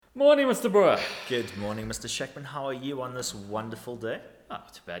Morning, Mr. Brewer. Good morning, Mr. Shackman. How are you on this wonderful day?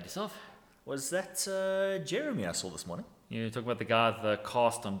 Not too bad yourself. Was that Jeremy I saw this morning? You talk about the guy with the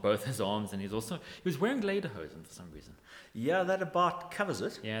cast on both his arms, and he was wearing lederhosen for some reason. Yeah, that about covers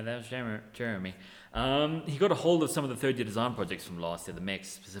it. Yeah, that was Jeremy. He got a hold of some of the third year design projects from last year, the mechs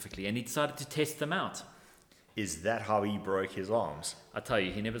specifically, and he decided to test them out. Is that how he broke his arms? I tell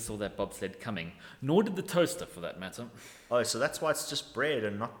you, he never saw that bobsled coming, nor did the toaster for that matter. Oh, so that's why it's just bread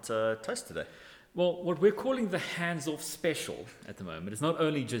and not toast today. Well, what we're calling the hands-off special at the moment is not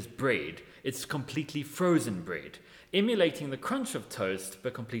only just bread, it's completely frozen bread, emulating the crunch of toast,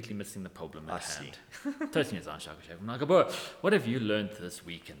 but completely missing the problem at hand. Toasting is Shaka. What have you learned this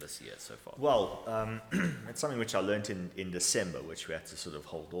week and this year so far? Well, it's something which I learnt in December, which we had to sort of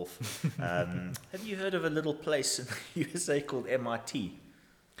hold off. Have you heard of a little place in the USA called MIT?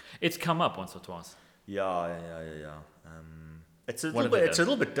 It's come up once or twice. Yeah. It's a What little have they bit. It's a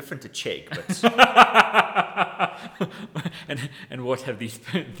little bit different to Czech, but and what have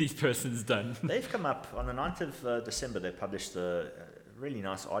these persons done? they've come up on the 9th of December. They published a really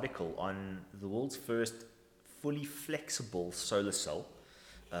nice article on the world's first fully flexible solar cell,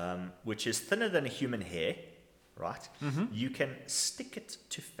 which is thinner than a human hair. Right? Mm-hmm. You can stick it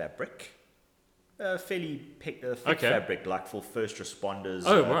to fabric. Fairly thick fabric, like for first responders.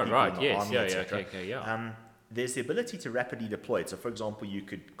 Oh, people right, in the yes, army, yeah, etc. okay, yeah. There's the ability to rapidly deploy it. So, for example, you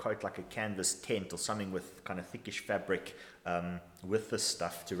could coat like a canvas tent or something with kind of thickish fabric with this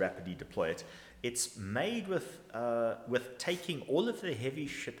stuff to rapidly deploy it. It's made with taking all of the heavy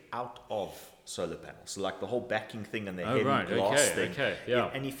shit out of solar panels, so like the whole backing thing and the heavy glass thing. Okay, yeah.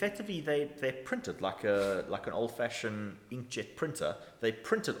 And effectively, they're printed like an old-fashioned inkjet printer. They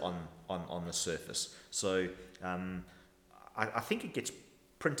print it on the surface. So I think it gets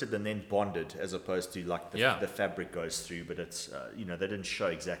printed and then bonded as opposed to like the fabric goes through, but it's they didn't show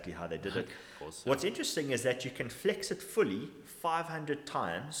exactly how they did it. Of course. What's interesting is that you can flex it fully 500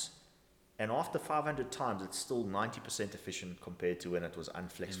 times, and after 500 times it's still 90% efficient compared to when it was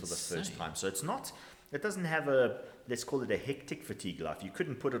unflexed for the first time. So it doesn't have let's call it a hectic fatigue life. You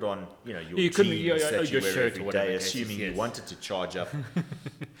couldn't put it on your jeans that you wear every day, assuming you wanted to charge up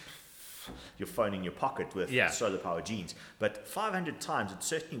your phone in your pocket with solar power jeans. But 500 times it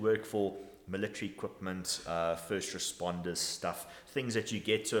certainly worked for military equipment, first responders stuff, things that you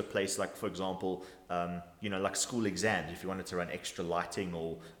get to a place like, for example, like school exams. If you wanted to run extra lighting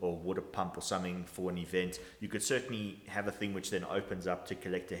or water pump or something for an event, you could certainly have a thing which then opens up to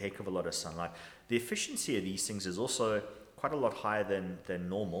collect a heck of a lot of sunlight. The efficiency of these things is also quite a lot higher than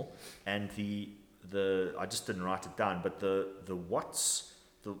normal, and the I just didn't write it down, but the watts.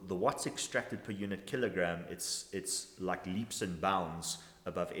 The watts extracted per unit kilogram, it's like leaps and bounds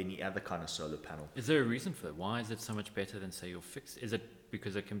above any other kind of solar panel. Is there a reason for that? Why is it so much better than, say, your fixed? Is it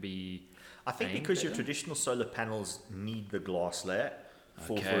because it can be... I think because your traditional solar panels need the glass layer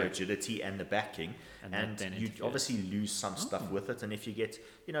for rigidity and the backing, and you obviously lose some stuff with it. And if you get,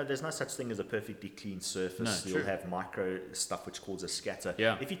 there's no such thing as a perfectly clean surface. You'll have micro stuff which causes scatter.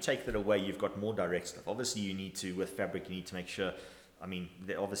 Yeah. If you take that away, you've got more direct stuff. Obviously, you need to, with fabric, you need to make sure... I mean,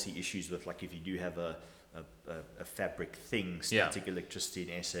 there are obviously issues with, like, if you do have a fabric thing, static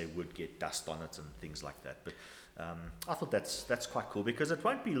electricity in SA would get dust on it and things like that. But I thought that's quite cool, because it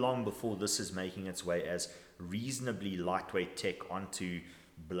won't be long before this is making its way as reasonably lightweight tech onto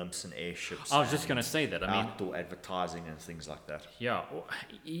blimps and airships. I was just going to say that. Outdoor advertising and things like that. Yeah,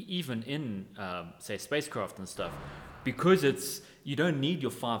 even in, say, spacecraft and stuff, because you don't need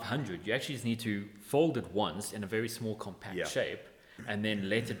your 500. You actually just need to fold it once in a very small, compact shape, and then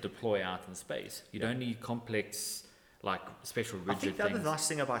let it deploy out in space. You don't need complex, like, special rigid things. I think the other nice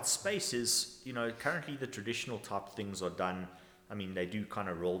thing about space is, currently the traditional type things are done. I mean, they do kind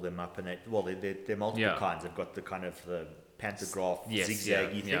of roll them up, and they're multiple kinds. They've got the kind of the pantograph,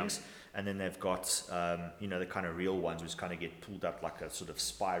 zigzaggy things, and then they've got, the kind of real ones which kind of get pulled up like a sort of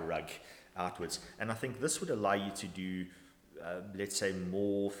spy rug outwards. And I think this would allow you to do let's say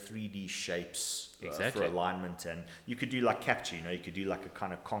more 3D shapes for alignment, and you could do like capture, you could do like a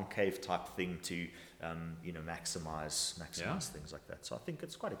kind of concave type thing to maximize things like that. So I think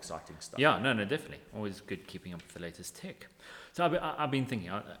it's quite exciting stuff. Yeah, no, definitely. Always good keeping up with the latest tech. So I've been thinking,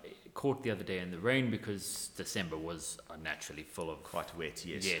 I caught the other day in the rain because December was naturally full of... Quite wet,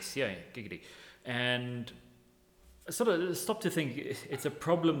 yes. Yes, yeah, giggity. And I sort of stopped to think, it's a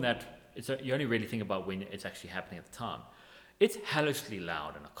problem that you only really think about when it's actually happening at the time. It's hellishly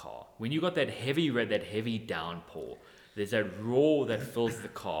loud in a car. When you got that heavy downpour, there's that roar that fills the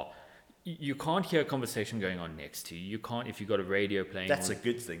car. You can't hear a conversation going on next to you. You can't if you've got a radio playing. That's a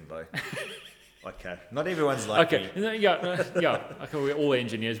good thing, though. Okay, not everyone's like Okay, me. no, yeah. Okay, we're all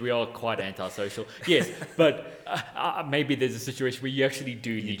engineers. We are quite antisocial. Yes, but maybe there's a situation where you actually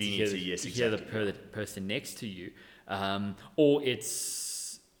do You need do to need hear, to, yes, hear the exactly. person next to you, or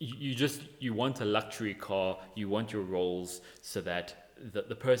it's you want a luxury car. You want your rolls so that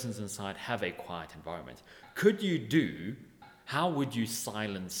the persons inside have a quiet environment. Could you do? How would you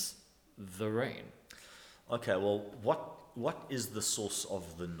silence the rain? Okay, well, what is the source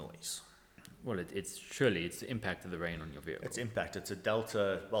of the noise? Well, it's surely it's the impact of the rain on your vehicle. It's impact. It's a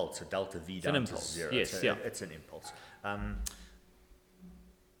delta. Well, it's a delta V It's an down to impulse. zero. Yes, It's yeah. it's an impulse.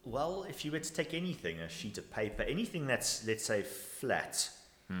 Well, if you were to take anything, a sheet of paper, anything that's, let's say, flat,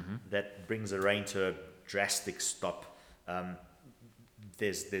 that brings the rain to a drastic stop,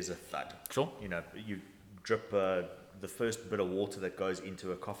 there's a thud. Sure. You know, you drip the first bit of water that goes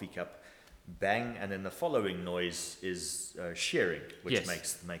into a coffee cup, bang, and then the following noise is shearing, which Yes.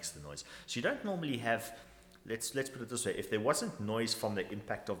 makes the noise. So you don't normally have. Let's put it this way: if there wasn't noise from the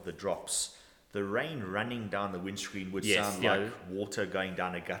impact of the drops, the rain running down the windscreen would Yes, sound yeah. like water going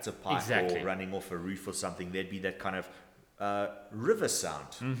down a gutter pipe Exactly. or running off a roof or something. There'd be that kind of river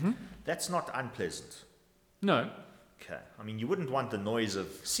sound. That's not unpleasant. No. Okay. I mean, you wouldn't want the noise of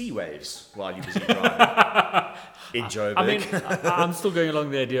sea waves while you're busy driving in Joburg. I mean, I'm still going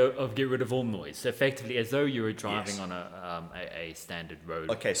along the idea of get rid of all noise. So effectively, as though you were driving Yes. on a standard road.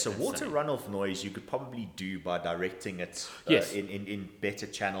 Okay, so let's water say. runoff noise you could probably do by directing it Yes. in better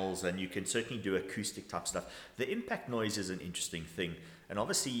channels, and you can certainly do acoustic type stuff. The impact noise is an interesting thing, and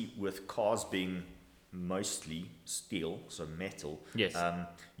obviously with cars being mostly steel, so metal, Yes.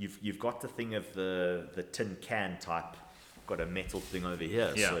 you've got the thing of the tin can type. Got a metal thing over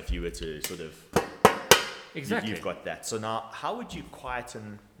here, Yeah. so if you were to sort of Exactly. you've got that. So now, how would you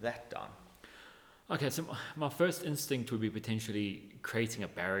quieten that down? Okay, so my first instinct would be potentially creating a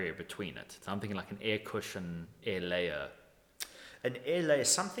barrier between it. Something like an air cushion, air layer. An air layer,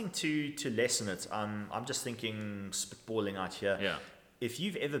 something to lessen it. I'm just thinking, spitballing out here. Yeah. If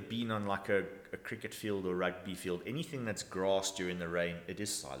you've ever been on like a cricket field or rugby field, anything that's grass during the rain, it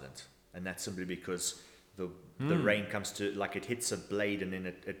is silent, and that's simply because the rain comes to, like, it hits a blade and then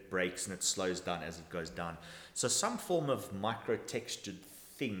it breaks and it slows down as it goes down. So some form of micro textured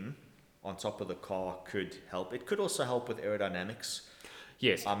thing on top of the car could help. It could also help with aerodynamics.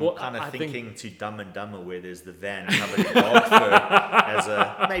 Yes. I'm well, kind of I think- thinking to Dumb and Dumber, where there's the van covered in dog fur, as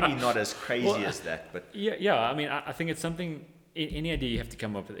a maybe not as crazy Well, as that, but Yeah. I mean, I think it's something. Any idea you have to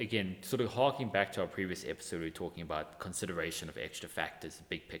come up with, again, sort of harking back to our previous episode, we were talking about consideration of extra factors,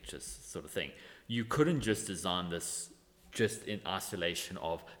 big pictures sort of thing. You couldn't just design this just in isolation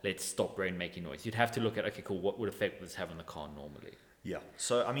of let's stop rain making noise. You'd have to look at, okay, cool, what would effect would this have on the car normally? yeah.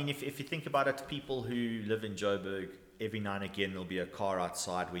 So I mean, if you think about it, people who live in Joburg, every now and again there'll be a car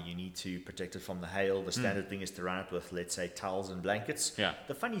outside where you need to protect it from the hail. The standard thing is to run it with, let's say, towels and blankets. Yeah.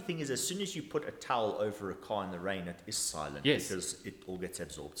 The funny thing is, as soon as you put a towel over a car in the rain, it is silent, Yes. because it all gets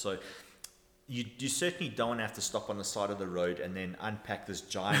absorbed. So you certainly don't have to stop on the side of the road and then unpack this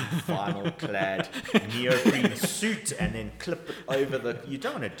giant vinyl clad neoprene suit and then clip it over the. You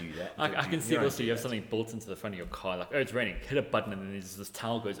don't want to do that. I can see it don't also. do You have that. something built into the front of your car, like, oh, it's raining, hit a button, and then there's this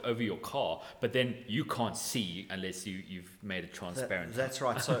towel goes over your car, but then you can't see unless you've made it transparent. That's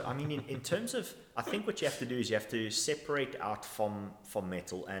right. So, I mean, in terms of, I think what you have to do is you have to separate out from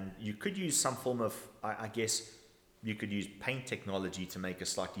metal, and you could use some form of, I guess, you could use paint technology to make a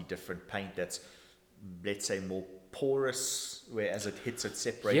slightly different paint that's, let's say, more porous, where as it hits, it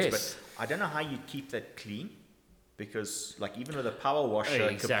separates. Yes. But I don't know how you keep that clean, because, like, even with a power washer,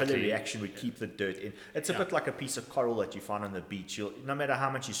 Exactly. capillary action would keep the dirt in. It's a Yeah. bit like a piece of coral that you find on the beach. No matter how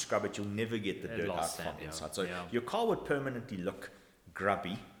much you scrub it, you'll never get the It dirt out lost from that, the yeah. inside. So Yeah. your car would permanently look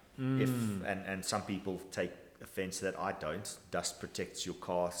grubby. And some people take offense that I don't. Dust protects your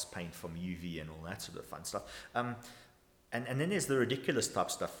car's paint from UV and all that sort of fun stuff. And then there's the ridiculous type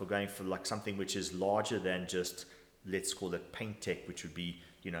stuff for going for like something which is larger than just, let's call it paint tech, which would be,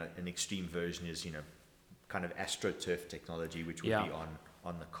 an extreme version is, kind of AstroTurf technology, which would Yeah. be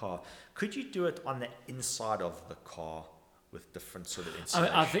on the car. Could you do it on the inside of the car with different sort of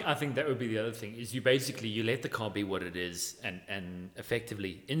insulation? I think that would be the other thing, is you let the car be what it is and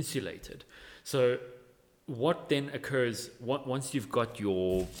effectively insulate it. So what then occurs once you've got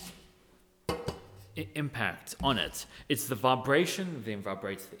your impact on it, it's the vibration then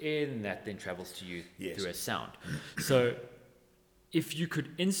vibrates the air, and that then travels to you Yes. through a sound. So if you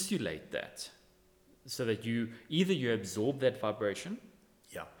could insulate that so that you absorb that vibration,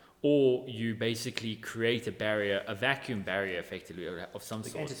 Yeah. or you basically create a vacuum barrier effectively of some We're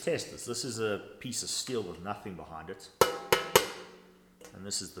going sort. to test this. This is a piece of steel with nothing behind it. And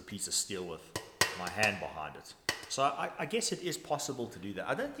this is the piece of steel with my hand behind it. So I guess it is possible to do that.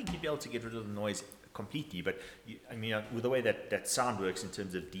 I don't think you'd be able to get rid of the noise completely, but with the way that sound works in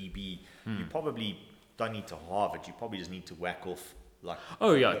terms of dB, you probably don't need to halve it. You probably just need to whack off like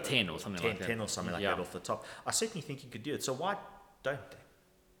 10 or something 10, like that. 10 or something like that off the top. I certainly think you could do it. So why don't they?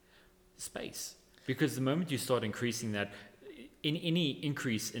 Space. Because the moment you start increasing that, in any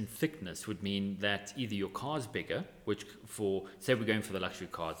increase in thickness would mean that either your car's bigger, which say we're going for the luxury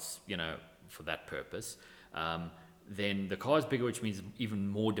cars, for that purpose, then the car's bigger, which means even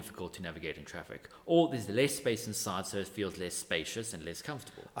more difficult to navigate in traffic. Or there's less space inside, so it feels less spacious and less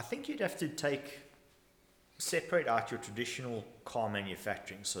comfortable. I think you'd have to separate out your traditional car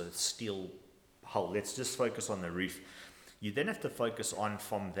manufacturing, so it's steel hull. Let's just focus on the roof. You then have to focus on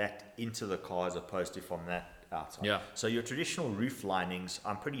from that into the car as opposed to from that outside. Yeah. So your traditional roof linings,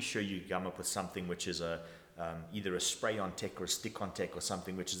 I'm pretty sure you come up with something which is either a spray-on tech or a stick-on tech or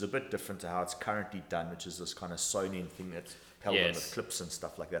something, which is a bit different to how it's currently done, which is this kind of sewn-in thing that's held on with clips and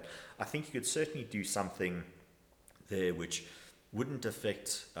stuff like that. I think you could certainly do something there which wouldn't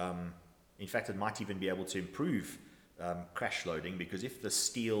affect... in fact, it might even be able to improve crash loading, because if the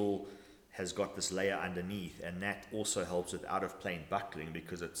steel has got this layer underneath, and that also helps with out-of-plane buckling,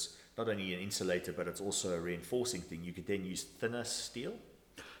 because it's not only an insulator, but it's also a reinforcing thing. You could then use thinner steel.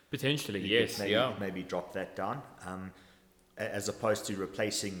 Potentially, You yes. could maybe drop that down, as opposed to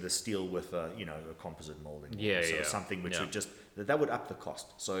replacing the steel with a composite molding. Something which would that would up the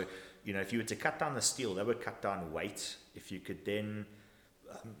cost. So, if you were to cut down the steel, that would cut down weight. If you could then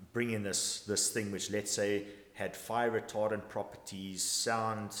bring in this thing which, let's say, had fire retardant properties,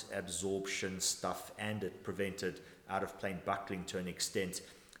 sound absorption stuff, and it prevented out-of-plane buckling to an extent.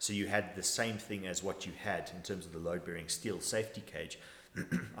 So you had the same thing as what you had in terms of the load-bearing steel safety cage.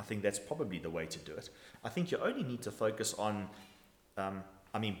 I think that's probably the way to do it. I think you only need to focus on,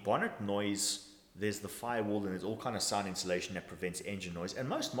 bonnet noise. There's the firewall, and there's all kind of sound insulation that prevents engine noise. And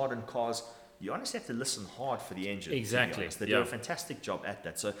most modern cars, you honestly have to listen hard for the engine. Exactly. They do a fantastic job at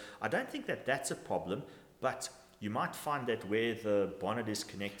that. So I don't think that's a problem. But you might find that where the bonnet is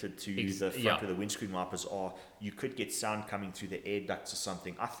connected to the front where the windscreen wipers are, you could get sound coming through the air ducts or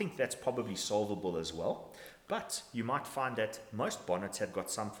something. I think that's probably solvable as well. But you might find that most bonnets have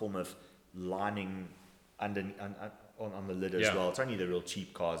got some form of lining on the lid as well. It's only the real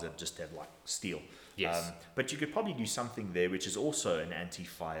cheap cars that just have like steel. Yes. But you could probably do something there, which is also an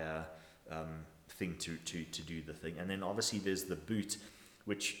anti-fire thing to do the thing. And then obviously there's the boot,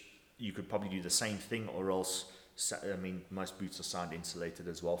 which you could probably do the same thing, or else, most boots are sound insulated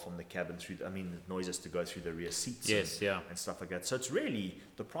as well from the cabin through. The noise has to go through the rear seats and stuff like that. So it's really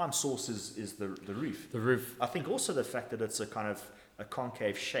the prime source is the roof. The roof. I think also the fact that it's a kind of a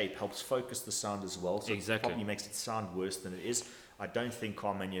concave shape helps focus the sound as well. So it probably makes it sound worse than it is. I don't think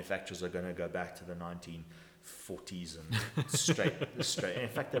car manufacturers are going to go back to the 1940s and straight. In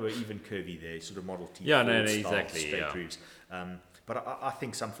fact, they were even curvy there, sort of Model T. Straight roofs. But I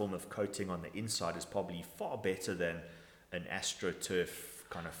think some form of coating on the inside is probably far better than an AstroTurf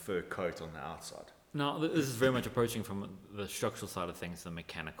kind of fur coat on the outside. Now, this is very much approaching from the structural side of things, the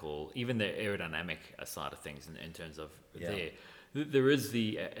mechanical, even the aerodynamic side of things in terms of there is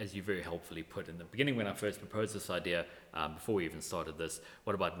as you very helpfully put in the beginning when I first proposed this idea, before we even started this,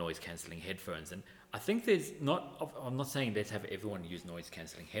 what about noise cancelling headphones? And I think I'm not saying let's have everyone use noise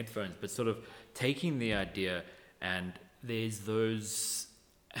cancelling headphones, but sort of taking the idea, and there's those,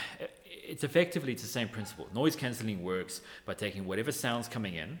 it's the same principle. Noise cancelling works by taking whatever sound's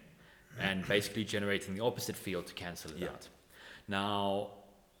coming in and basically generating the opposite field to cancel it out. Now,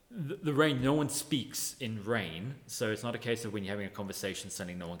 the rain, no one speaks in rain, so it's not a case of when you're having a conversation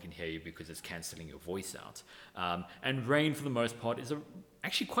suddenly no one can hear you because it's cancelling your voice out. And rain, for the most part, is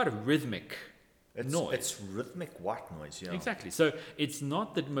actually quite a rhythmic noise. It's rhythmic white noise, Exactly. So it's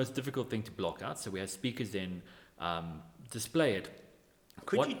not the most difficult thing to block out. So we have speakers then display it.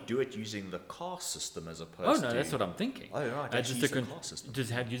 Could you do it using the car system as opposed to... Oh, no, that's what I'm thinking. Oh, right. Just use the car system.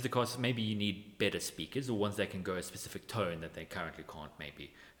 Just use the car system. Maybe you need better speakers or ones that can go a specific tone that they currently can't,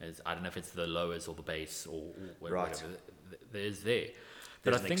 maybe. I don't know if it's the lowers or the bass or whatever there's there.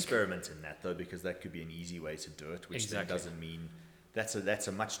 But There's an experiment in that, though, because that could be an easy way to do it, which then doesn't mean... That's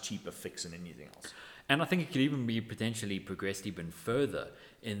a much cheaper fix than anything else. And I think it could even be potentially progressed even further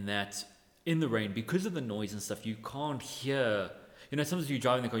in that in the rain, because of the noise and stuff, you can't hear... sometimes you're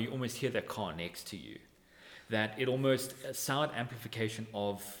driving the car, you almost hear that car next to you. That it almost a sound amplification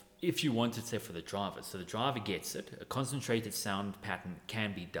of, if you wanted, say, for the driver. So the driver gets it. A concentrated sound pattern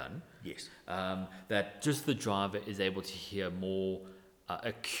can be done. Yes. That just the driver is able to hear more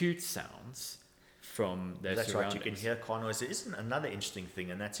acute sounds from their surroundings. That's right. You can hear car noise. There isn't another interesting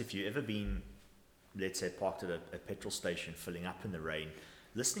thing, and that's if you've ever been let's say, parked at a petrol station, filling up in the rain,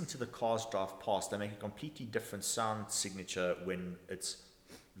 listening to the cars drive past, they make a completely different sound signature when it's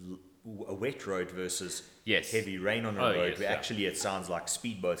a wet road versus Yes. heavy rain on a Oh, road, yes, where yeah. actually it sounds like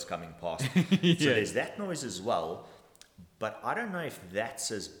speedboats coming past. So Yeah. there's that noise as well. But I don't know if that's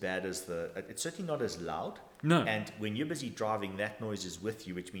as bad as it's certainly not as loud. No. And when you're busy driving, that noise is with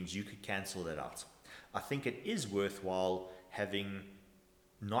you, which means you could cancel that out. I think it is worthwhile having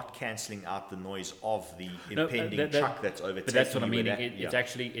not cancelling out the noise of the No, impending truck that's overtaking But that's what I you mean. with that- It's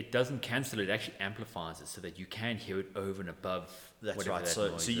actually, it doesn't cancel it, actually amplifies it so that you can hear it over and above. That's whatever right. that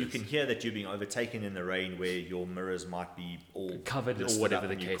So noise you is. can hear that you're being overtaken in the rain, where your mirrors might be all Covered or listed whatever up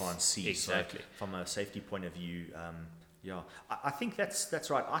the and you case. can't see. Exactly. So from a safety point of view, yeah, I think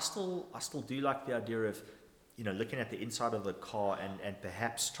that's right. I still do like the idea of, looking at the inside of the car and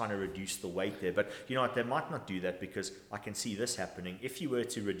perhaps trying to reduce the weight there. But you know what, they might not do that, because I can see this happening. If you were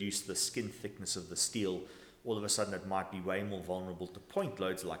to reduce the skin thickness of the steel, all of a sudden it might be way more vulnerable to point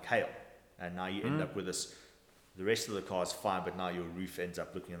loads like hail. And now you end up with this, the rest of the car is fine, but now your roof ends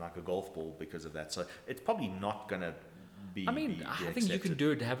up looking like a golf ball because of that. So it's probably not going to be. I mean, be I think you can accepted.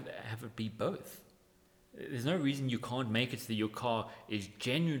 do it to have it be both. There's no reason you can't make it so that your car is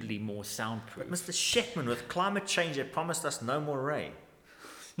genuinely more soundproof. But Mr. Shetman, with climate change, they promised us no more rain.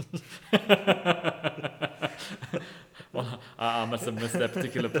 Well, I must have missed that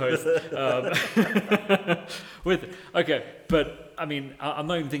particular post. But I mean, I'm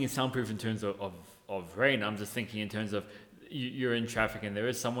not even thinking soundproof in terms of rain. I'm just thinking in terms of you're in traffic and there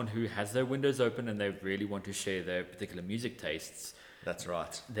is someone who has their windows open and they really want to share their particular music tastes. That's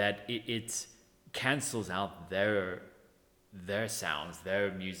right. That it cancels out their sounds,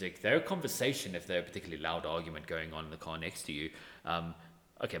 their music, their conversation if there's a particularly loud argument going on in the car next to you.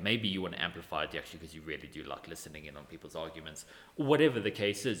 Okay, maybe you want to amplify it actually because you really do like listening in on people's arguments. Whatever the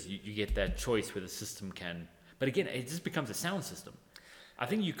case is, you get that choice where the system can... But again, it just becomes a sound system. I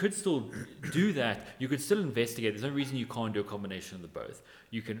think you could still do that. You could still investigate. There's no reason you can't do a combination of the both.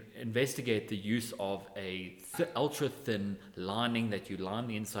 You can investigate the use of a ultra-thin lining that you line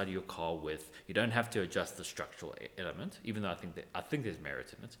the inside of your car with. You don't have to adjust the structural element, even though I think there's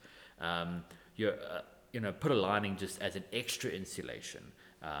merit in it. Put a lining just as an extra insulation.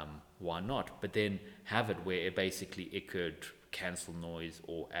 Why not? But then have it where it could cancel noise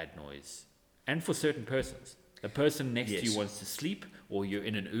or add noise. And for certain persons. The person next to you wants to sleep, or you're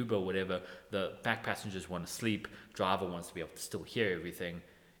in an Uber or whatever, the back passengers want to sleep, driver wants to be able to still hear everything.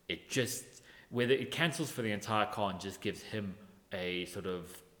 It just, whether it cancels for the entire car and just gives him a sort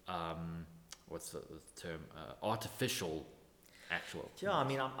of, what's the term, artificial actual. Yeah, I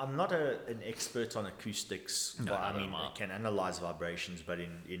mean, I'm not an expert on acoustics. No, I neither mean, am I. I can analyze vibrations, but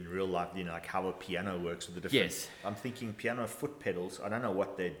in real life, like how a piano works with the different... Yes. I'm thinking piano foot pedals. I don't know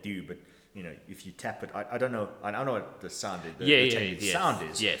what they do, but if you tap it, I don't know. I don't know what the sound is. The sound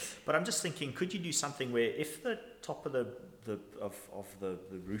is. Yes. But I'm just thinking, could you do something where if the top of the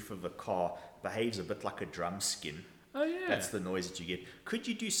roof of the car behaves a bit like a drum skin? Oh yeah. That's the noise that you get. Could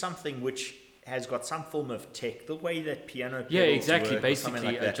you do something which has got some form of tech, the way that piano pedals exactly, work, or something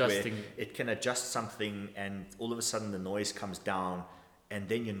basically like that, where adjusting. it can adjust something and all of a sudden the noise comes down, and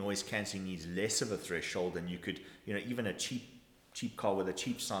then your noise cancelling needs less of a threshold, and you could, even a cheap car with a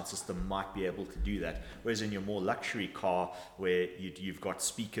cheap sound system might be able to do that. Whereas in your more luxury car, where you've got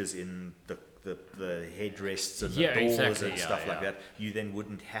speakers in the headrests and the doors and stuff like that, you then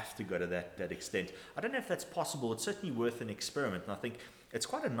wouldn't have to go to that extent. I don't know if that's possible. It's certainly worth an experiment, and I think it's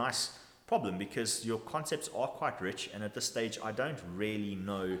quite a nice problem because your concepts are quite rich, and at this stage I don't really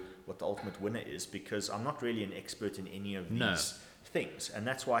know what the ultimate winner is because I'm not really an expert in any of these things, and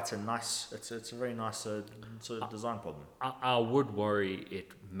that's why it's a very nice sort of design problem. I would worry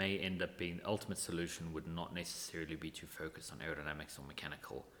it may end up being the ultimate solution would not necessarily be to focus on aerodynamics or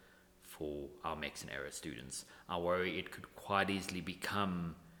mechanical for our mechs and aero students. I worry it could quite easily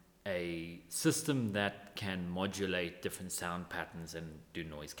become a system that can modulate different sound patterns and do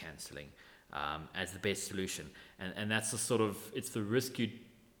noise cancelling as the best solution. And that's the sort of, it's the risk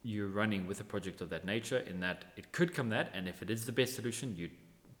you're running with a project of that nature, in that it could come that, and if it is the best solution,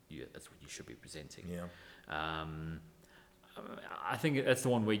 that's what you should be presenting. Yeah. I think that's the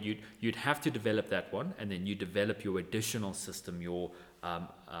one where you'd have to develop that one, and then you develop your additional system, your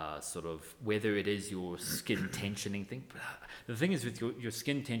sort of, whether it is your skin tensioning thing. The thing is with your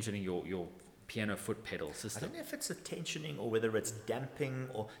skin tensioning, your piano foot pedal I system. don't know if it's the tensioning or whether it's damping,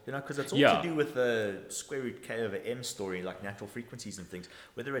 or because it's all to do with the square root k over m story, like natural frequencies and things.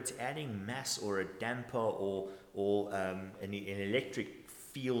 Whether it's adding mass or a damper or an electric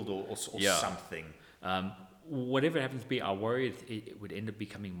field or something. whatever happens to be, I worry it would end up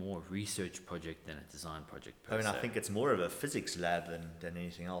becoming more a research project than a design project per I mean, se. I think it's more of a physics lab than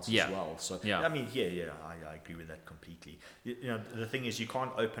anything else Yeah. as well. So, Yeah. I mean, I agree with that completely. You know, the thing is, you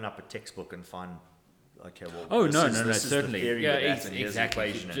can't open up a textbook and find, okay, well, Oh, this no, is the certainly. theory Yeah, of that, and here's the exactly.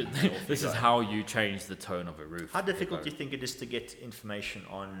 equation, and off This you is go. how you change the tone of a roof. How difficult do you think it is to get information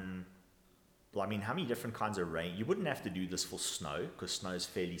on? Well, I mean, how many different kinds of rain? You wouldn't have to do this for snow because snow is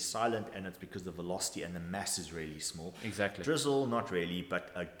fairly silent, and it's because the velocity and the mass is really small. Exactly. Drizzle, not really,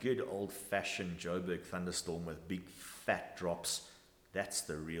 but a good old-fashioned Joburg thunderstorm with big fat drops. That's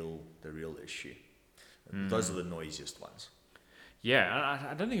the real issue. Those are the noisiest ones. Yeah,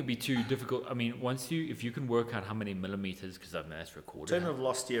 I don't think it'd be too difficult. I mean, if you can work out how many millimeters, because I mean that's recorded. Terminal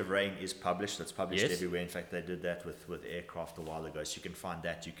velocity of rain is published. That's published Yes. everywhere. In fact, they did that with aircraft a while ago. So you can find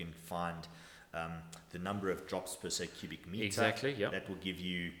that. You can find the number of drops per se cubic meter. Exactly, yeah. That will give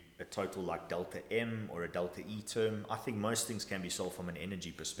you a total like delta M or a delta E term. I think most things can be solved from an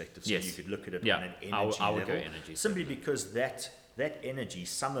energy perspective. So Yes. you could look at it Yeah, on an energy I would go level. energy, Simply because that energy,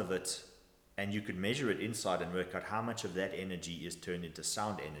 some of it, and you could measure it inside and work out how much of that energy is turned into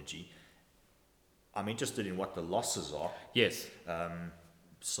sound energy. I'm interested in what the losses are. Yes.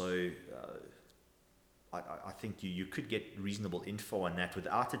 I think you could get reasonable info on that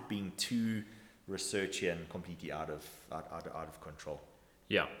without it being too researchy and completely out of control.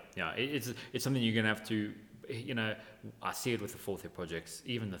 Yeah. It's something you're gonna have to, you know, I see it with the fourth year projects,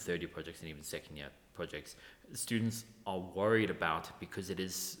 even the third year projects, and even second year projects. Students are worried about it because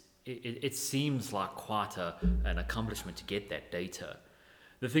it seems like quite an accomplishment to get that data.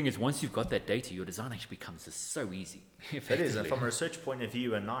 The thing is, once you've got that data, your design actually becomes so easy. It is, and from a research point of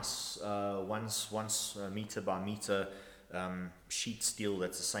view, a nice once meter by meter sheet steel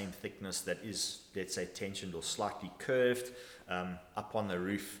that's the same thickness that is, let's say, tensioned or slightly curved up on the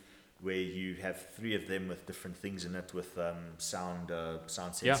roof, where you have 3 of them with different things in it, with sound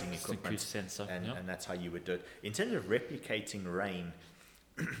sensing equipment, sensor, and that's how you would do it. In terms of replicating rain,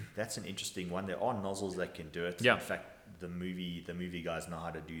 that's an interesting one. There are nozzles that can do it. Yeah. In fact, the movie guys know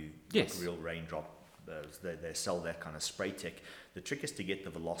how to do Yes. like real raindrop. They sell that kind of spray tech. The trick is to get the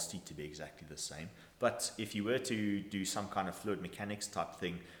velocity to be exactly the same. But if you were to do some kind of fluid mechanics type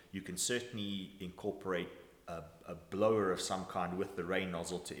thing, you can certainly incorporate a blower of some kind with the rain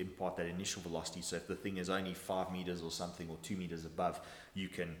nozzle to impart that initial velocity. So if the thing is only 5 meters or something, or 2 meters above, you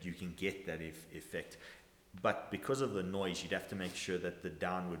can get that effect. But because of the noise, you'd have to make sure that the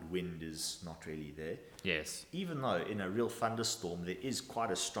downward wind is not really there. Yes. Even though in a real thunderstorm, there is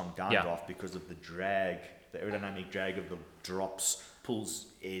quite a strong downdraft because of the drag, the aerodynamic drag of the drops pulls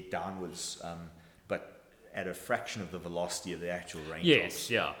air downwards, but at a fraction of the velocity of the actual raindrops. Yes,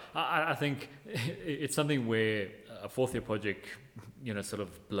 yeah. I think it's something where a fourth year project, you know, sort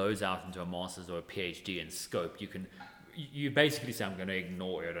of blows out into a master's or a PhD in scope. You basically say, I'm going to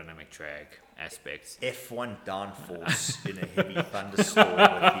ignore aerodynamic drag aspects. F1 downforce in a heavy thunderstorm with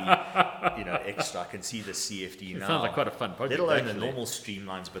the, extra. I can see the CFD now. It sounds like quite a fun project. Let alone the actually. normal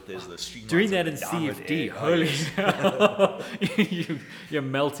streamlines, but there's the streamlines. Doing that of in the downward CFD, air. holy Oh, yes. you're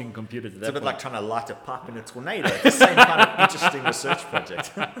melting computers at It's that a bit point. like trying to light a pipe in a tornado. It's the same kind of interesting research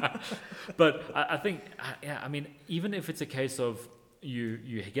project. But I think, I mean, even if it's a case of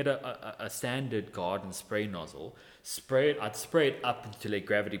you get a standard garden spray nozzle, I'd spray it up until let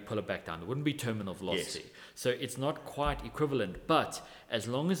gravity pull it back down. There wouldn't be terminal velocity. Yes. So it's not quite equivalent, but as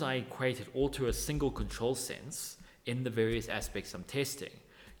long as I equate it all to a single control sense in the various aspects I'm testing,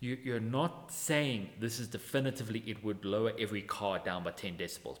 you're not saying this is definitively it would lower every car down by 10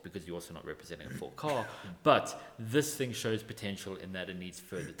 decibels because you're also not representing a full car, but this thing shows potential in that it needs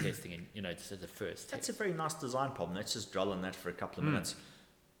further testing, and just as a first That's test. a very nice design problem. Let's just dwell on that for a couple of minutes.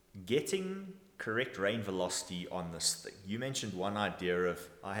 Getting correct rain velocity on this thing. You mentioned one idea of,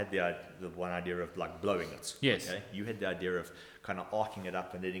 I had the one idea of like blowing it. Yes. Okay? You had the idea of kind of arcing it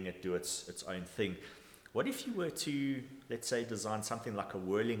up and letting it do its own thing. What if you were to, let's say, design something like a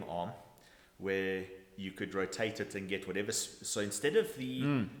whirling arm where you could rotate it and get whatever. So instead of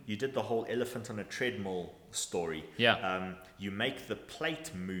you did the whole elephant on a treadmill story. Yeah. You make the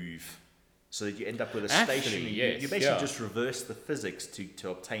plate move so that you end up with a Actually, station. yes, You basically yeah. just reverse the physics to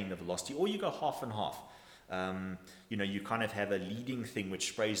obtain the velocity, or you go half and half. You kind of have a leading thing which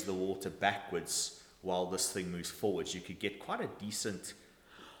sprays the water backwards while this thing moves forwards. You could get quite a decent,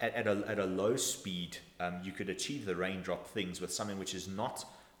 at a low speed, you could achieve the raindrop things with something which is not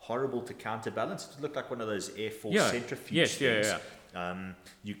horrible to counterbalance. It would look like one of those Air Force centrifuge things.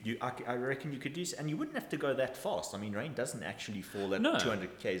 I reckon you could do, and you wouldn't have to go that fast. I mean, rain doesn't actually fall at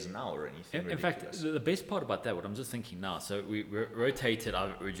 200 k's an hour or anything. In fact, the best part about that, what I'm just thinking now, so we rotated. I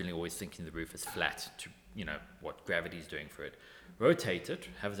was originally always thinking the roof is flat to what gravity is doing for it. Rotate it,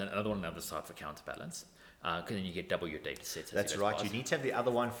 have another one on the other side for counterbalance, because then you get double your data sets. That's right. You need to have the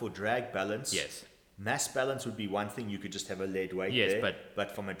other one for drag balance. Yes. Mass balance would be one thing. You could just have a lead weight there.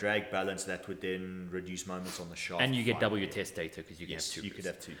 But from a drag balance, that would then reduce moments on the shaft. And you get double your test data because you can have two. You could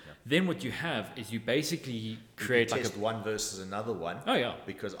have two. Yeah. Then what you have is you basically create like test one versus another one. Oh yeah.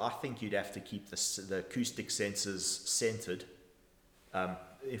 Because I think you'd have to keep the acoustic sensors centered.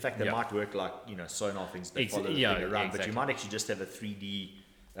 In fact, they might work like sonar things that follow the thing around. Exactly. But you might actually just have a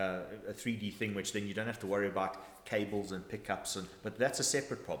 3D thing, which then you don't have to worry about cables and pickups. But that's a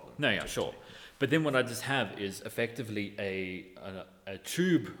separate problem. No, yeah, sure. But then what I just have is effectively a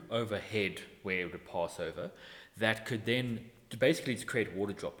tube overhead where it would pass over that could then basically to create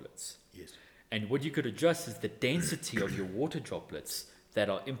water droplets. Yes. And what you could adjust is the density of your water droplets that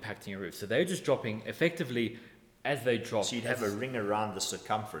are impacting your roof. So they're just dropping effectively as they drop. So you'd have a ring around the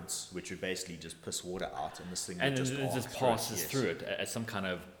circumference, which would basically just piss water out, and this thing would just passes through it as some kind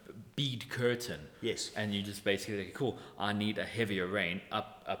of bead curtain. Yes. And you just basically think, cool, I need a heavier rain,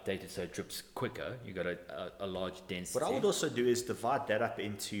 updated so it drips quicker. You got a large density. What I would also do is divide that up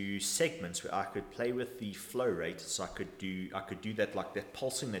into segments where I could play with the flow rate. So I could do that like that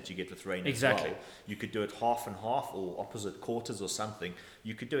pulsing that you get with rain as well. You could do it half and half or opposite quarters or something.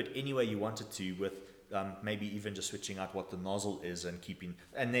 You could do it any way you wanted to with maybe even just switching out what the nozzle is and keeping,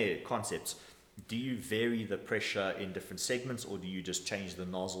 and their concepts. Do you vary the pressure in different segments, or do you just change the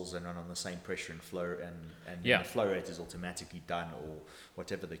nozzles and run on the same pressure and flow, and the flow rate is automatically done, or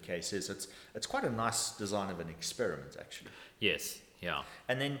whatever the case is? It's quite a nice design of an experiment, actually. Yes, yeah.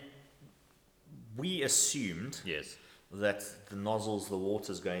 And then we assumed that the nozzles, the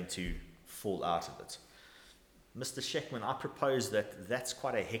water's going to fall out of it. Mr. Sheckman, I propose that that's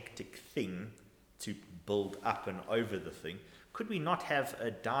quite a hectic thing to build up and over the thing. Could we not have a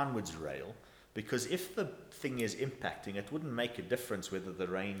downwards rail? Because if the thing is impacting, it wouldn't make a difference whether the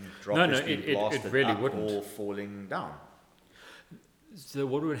raindrop is being blasted really up wouldn't. or falling down. So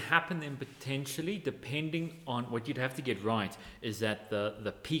what would happen then potentially, depending on what you'd have to get right, is that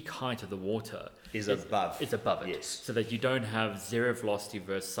the peak height of the water is above it. Yes. So that you don't have zero velocity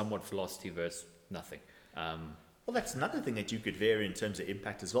versus somewhat velocity versus nothing. Well, that's another thing that you could vary in terms of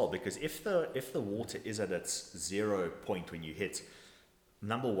impact as well, because if the water is at its 0 point when you hit,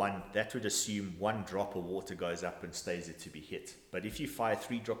 number one, that would assume one drop of water goes up and stays there to be hit. But if you fire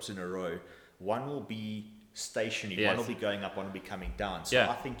 3 drops in a row, one will be stationary, one will be going up, one will be coming down. So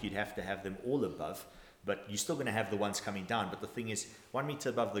I think you'd have to have them all above, but you're still going to have the ones coming down. But the thing is, 1 meter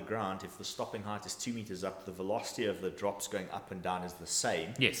above the ground, if the stopping height is 2 meters up, the velocity of the drops going up and down is the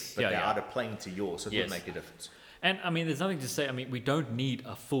same. Yes. But they're out of plane to yours, so it would make a difference. And I mean, there's nothing to say. I mean, we don't need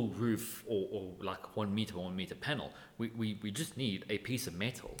a full roof or like 1 meter by 1 meter panel. We just need a piece of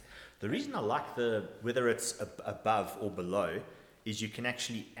metal. The reason I like whether it's above or below is you can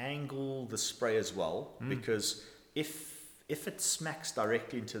actually angle the spray as well, because if it smacks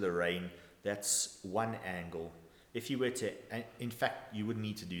directly into the rain, that's one angle. If you were to, in fact, you wouldn't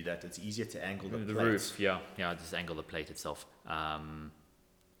need to do that. It's easier to angle the plate. Roof. Yeah, just angle the plate itself.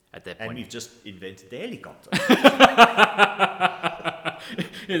 At that point. And we've just invented the helicopter.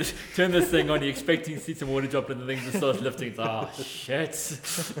 Turn this thing on, you're expecting to see some water drop and the thing just starts lifting. It's shit.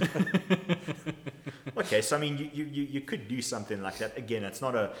 Okay, so I mean, you could do something like that. Again, it's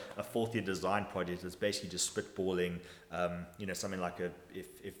not a fourth year design project. It's basically just spitballing, something like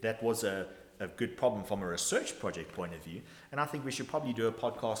if that was a good problem from a research project point of view. And I think we should probably do a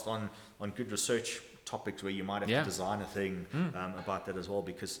podcast on good research topics where you might have to design a thing about that as well,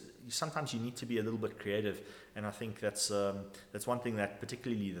 because sometimes you need to be a little bit creative, and I think that's one thing that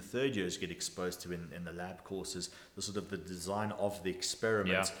particularly the third years get exposed to in the lab courses. The sort of the design of the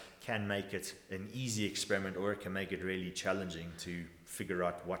experiment can make it an easy experiment, or it can make it really challenging to figure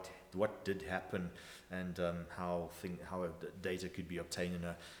out what did happen and how data could be obtained in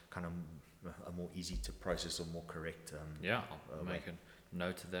a kind of a more easy to process or more correct I'll make a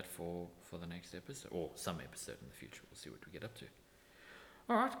note of that for the next episode, or some episode in the future. We'll see what we get up to.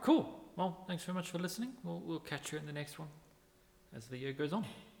 All right, cool. Well, thanks very much for listening. We'll catch you in the next one as the year goes on.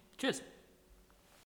 Cheers.